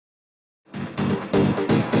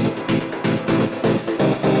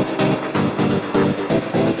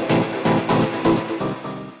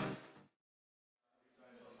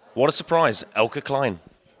What a surprise, Eelke Kleijn.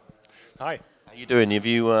 Hi. How you doing?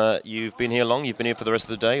 You've been here long? You've been here for the rest of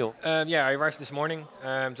the day, or Yeah, I arrived this morning.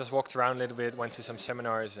 Just walked around a little bit, went to some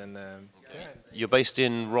seminars, and yeah. you're based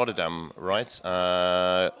in Rotterdam, right?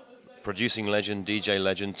 Producing legend, DJ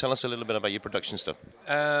legend. Tell us a little bit about your production stuff.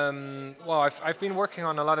 Well, I've been working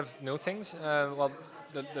on a lot of new things. Well,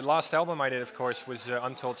 the last album I did, of course, was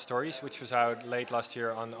Untold Stories, which was out late last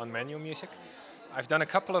year on Manual Music. I've done a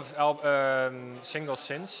couple of singles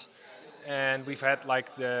since, and we've had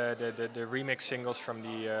like the remix singles from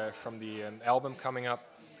the album coming up.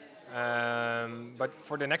 But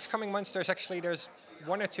for the next coming months, there's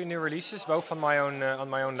one or two new releases, both on my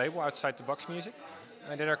own label, Outside the Box Music,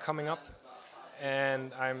 that are coming up,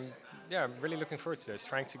 and I'm really looking forward to this.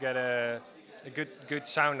 Trying to get a good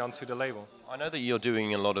sound onto the label. I know that you're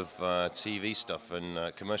doing a lot of TV stuff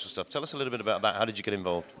and commercial stuff. Tell us a little bit about that. How did you get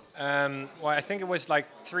involved? Well, I think it was like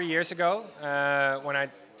 3 years ago when I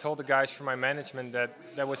told the guys from my management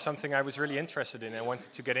that was something I was really interested in and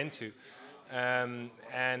wanted to get into.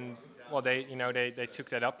 And well, they took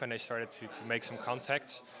that up and they started to make some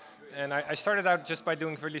contacts. And I started out just by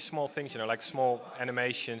doing really small things, like small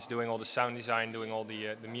animations, doing all the sound design, doing all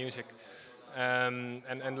the music.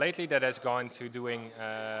 And lately that has gone to doing,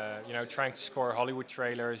 trying to score Hollywood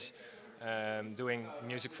trailers, doing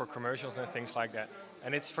music for commercials and things like that.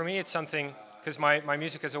 And for me, it's something, because my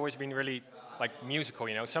music has always been really like musical,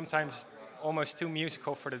 sometimes almost too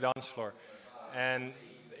musical for the dance floor. And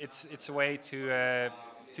it's a way to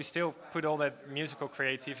still put all that musical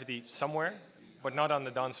creativity somewhere, but not on the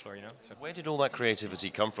dance floor, So Where did all that creativity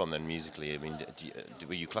come from then, musically? I mean,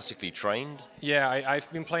 were you classically trained? yeah,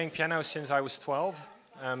 I've been playing piano since I was 12,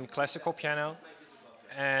 classical piano,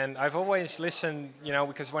 and I've always listened,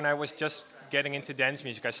 because when I was just getting into dance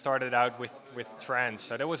music, I started out with trance,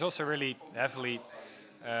 so that was also really heavily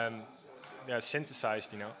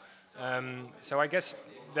synthesized, So I guess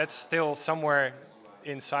that's still somewhere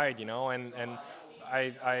inside, and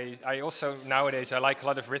I also nowadays I like a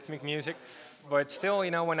lot of rhythmic music, but still,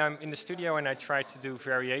 when I'm in the studio and I try to do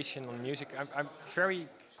variation on music, I'm very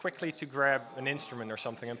quickly to grab an instrument or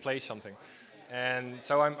something and play something, and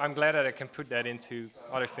so I'm glad that I can put that into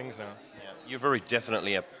other things now. You're very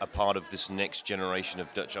definitely a part of this next generation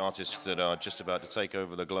of Dutch artists that are just about to take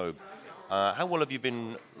over the globe. How well have you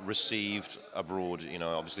been received abroad,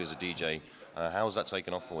 obviously as a DJ? How has that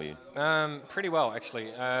taken off for you? Pretty well,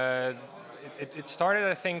 actually. It started,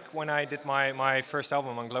 I think, when I did my first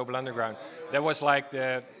album on Global Underground. That was like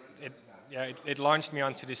it launched me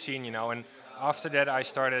onto the scene, and after that I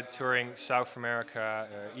started touring South America,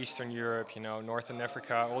 Eastern Europe, Northern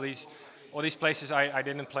Africa, all these places I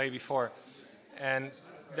didn't play before. And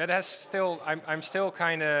that has still, I'm still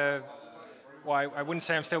kind of, well, I wouldn't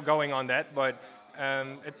say I'm still going on that, but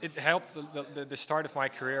it helped the start of my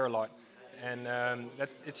career a lot. And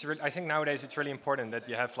I think nowadays it's really important that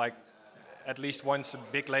you have like at least once a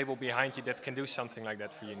big label behind you that can do something like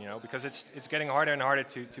that for you, because it's getting harder and harder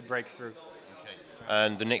to break through. Okay.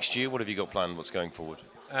 And the next year, what have you got planned? What's going forward?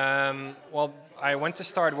 Well, I want to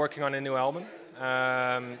start working on a new album.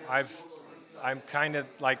 I'm kind of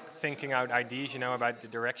like thinking out ideas, about the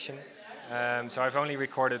direction. So I've only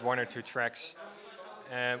recorded one or two tracks.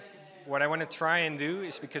 What I want to try and do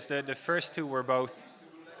is, because the first two were both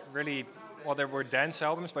really, well, they were dance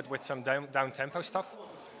albums, but with some down-tempo stuff.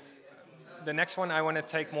 The next one I want to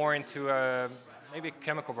take more into maybe a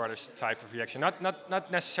Chemical Brothers type of reaction.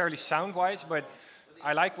 Not necessarily sound-wise, but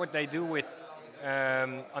I like what they do with,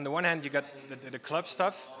 on the one hand, you got the club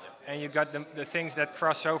stuff, and you got the things that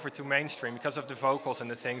cross over to mainstream because of the vocals and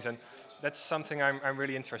the things, and that's something I'm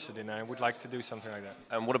really interested in. I would like to do something like that.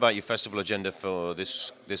 And what about your festival agenda for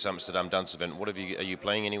this Amsterdam dance event? Are you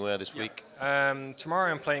playing anywhere this week?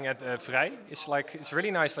 Tomorrow I'm playing at Vrij. It's a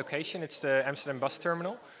really nice location. It's the Amsterdam bus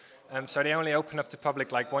terminal. So they only open up to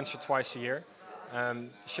public like once or twice a year.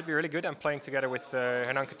 Should be really good. I'm playing together with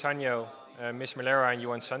Hernan Catano, Miss Milera, and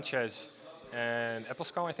Juan Sanchez, and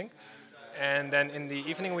Appelskull, I think. And then in the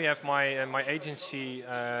evening we have my agency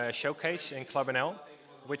showcase in Club NL,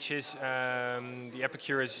 which is the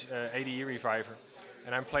Epicurus ADE Reviver.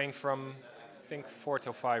 And I'm playing from, I think, 4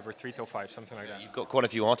 till 5 or 3 till 5, something like that. You've got quite a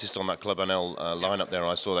few artists on that Club NL lineup there,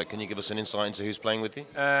 I saw that. Can you give us an insight into who's playing with you?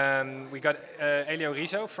 We got Elio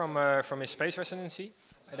Rizzo from his space residency.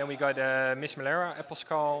 And then we got Miss Milera,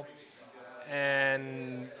 Appelskull,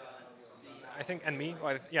 and I think, and me.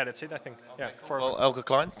 Well, yeah, that's it, I think. Yeah. Well, Eelke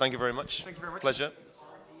Kleijn, thank you very much. Thank you very much. Pleasure.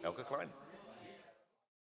 Eelke Kleijn.